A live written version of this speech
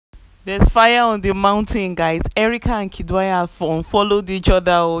There's fire on the mountain, guys. Erica and Kiddwaya have unfollowed each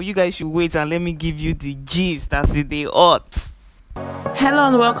other. Oh, you guys should wait and let me give you the gist as it they hot. Hello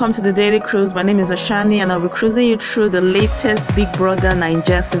and welcome to the Daily Cruise. My name is Ashani and I'll be cruising you through the latest Big Brother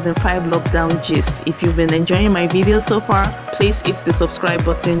Naija Season 5 lockdown gist. If you've been enjoying my videos so far, please hit the subscribe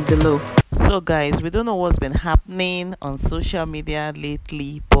button below. So guys, we don't know what's been happening on social media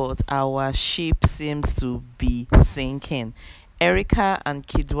lately, but our ship seems to be sinking. Erica and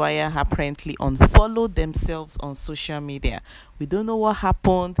Kiddwaya apparently unfollowed themselves on social media. We don't know what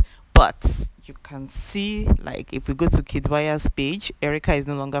happened, but you can see, like, if we go to Kiddwaya's page, Erica is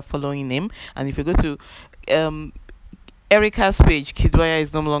no longer following him, and if you go to Erica's page, Kiddwaya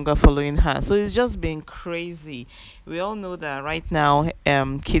is no longer following her. So it's just been crazy. We all know that right now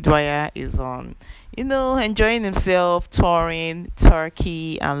Kiddwaya is on, enjoying himself, touring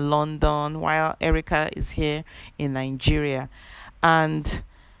Turkey and London, while Erica is here in Nigeria. And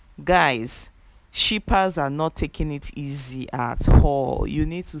guys, shippers are not taking it easy at all. You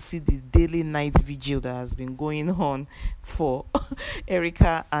need to see the daily night vigil that has been going on for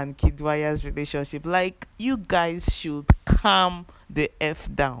Erica and Kiddwaya's relationship. Like, you guys should calm the F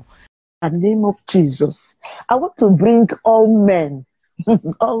down. In the name of Jesus, I want to bring all men,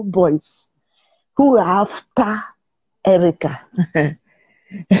 all boys who are after Erica,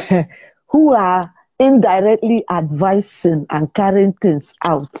 who are indirectly advising and carrying things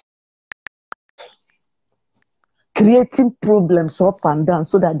out, creating problems up and down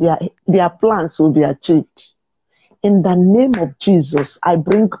so that their plans will be achieved. In the name of Jesus, I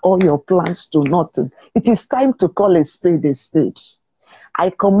bring all your plans to nothing. It is time to call a spade a spade. I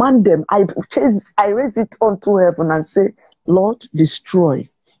command them, I raise it unto heaven and say, Lord, destroy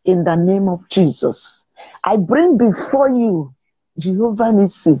in the name of Jesus. I bring before you, Jehovah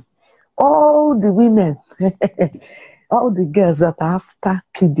Nissi, all the women, all the girls that are after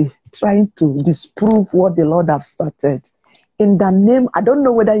Kiddy, trying to disprove what the Lord have started. In the name, I don't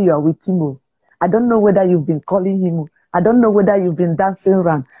know whether you are with him. I don't know whether you've been calling him. I don't know whether you've been dancing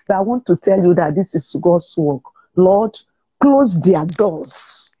around. But I want to tell you that this is God's work. Lord, close their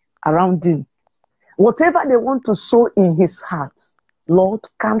doors around him. Whatever they want to sow in his heart, Lord,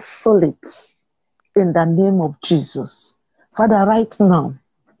 cancel it in the name of Jesus. Father, right now,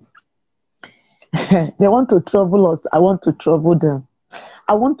 they want to trouble us. I want to trouble them.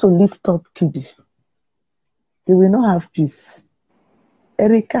 I want to lift up Kiddy. He will not have peace.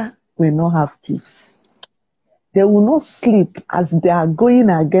 Erica will not have peace. They will not sleep as they are going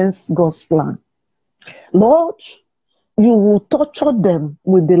against God's plan. Lord, you will torture them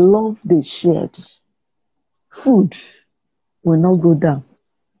with the love they shared. Food will not go down.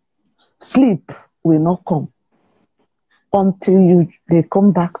 Sleep will not come until they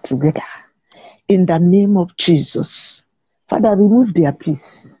come back together. In the name of Jesus. Father, remove their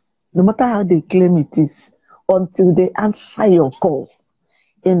peace, no matter how they claim it is, until they answer your call.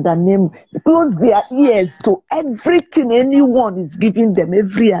 In the name, close their ears to everything anyone is giving them,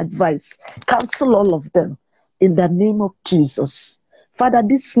 every advice. Cancel all of them. In the name of Jesus. Father,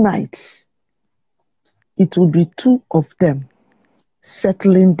 this night, it will be two of them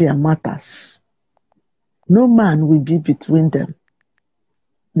settling their matters. No man will be between them.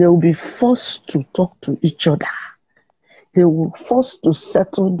 They will be forced to talk to each other. They will be forced to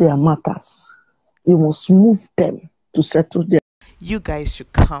settle their matters. You must move them to settle their. You guys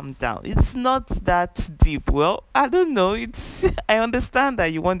should calm down. It's not that deep. Well, I don't know. I understand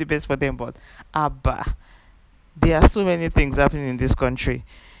that you want the best for them, but Abba, there are so many things happening in this country.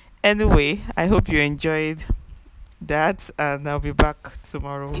 Anyway, I hope you enjoyed that, and I'll be back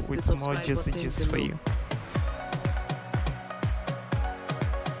tomorrow with more juicy for you.